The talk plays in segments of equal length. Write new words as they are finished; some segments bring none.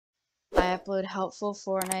I upload helpful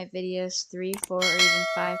Fortnite videos 3, 4, or even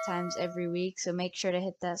 5 times every week, so make sure to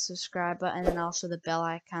hit that subscribe button and also the bell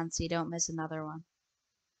icon so you don't miss another one.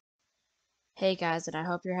 Hey guys, and I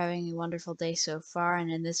hope you're having a wonderful day so far,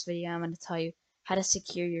 and in this video I'm going to tell you how to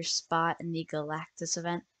secure your spot in the Galactus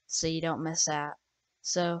event so you don't miss out.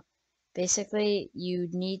 So basically you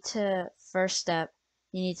need to, first step,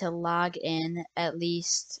 you need to log in at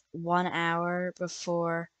least 1 hour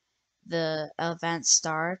before the event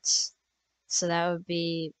starts. So that would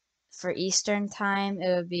be, for Eastern time,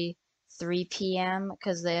 it would be 3 p.m.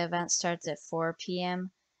 because the event starts at 4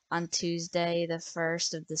 p.m. on Tuesday, the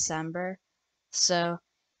 1st of December. So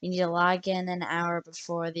you need to log in an hour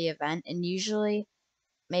before the event, and usually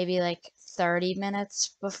maybe like 30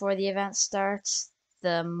 minutes before the event starts,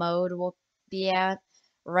 the mode will be out.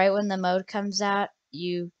 Right when the mode comes out,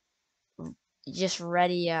 you just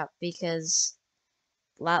ready up, because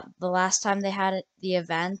the last time they had the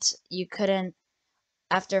event, you couldn't,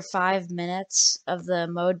 after 5 minutes of the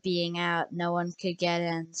mode being out, no one could get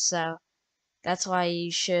in. So that's why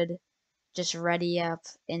you should just ready up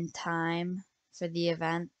in time for the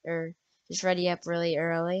event, or just ready up really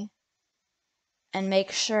early. And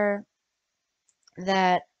make sure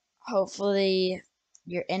that hopefully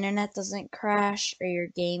your internet doesn't crash or your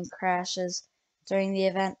game crashes during the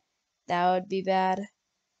event. That would be bad,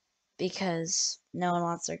 because no one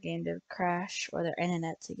wants their game to crash or their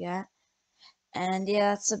internet to get. And yeah,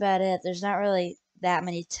 that's about it. There's not really that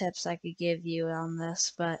many tips I could give you on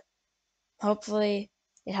this, but hopefully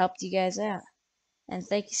it helped you guys out. And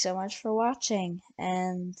thank you so much for watching,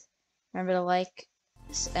 and remember to like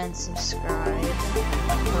and subscribe.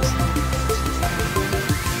 Post notifications.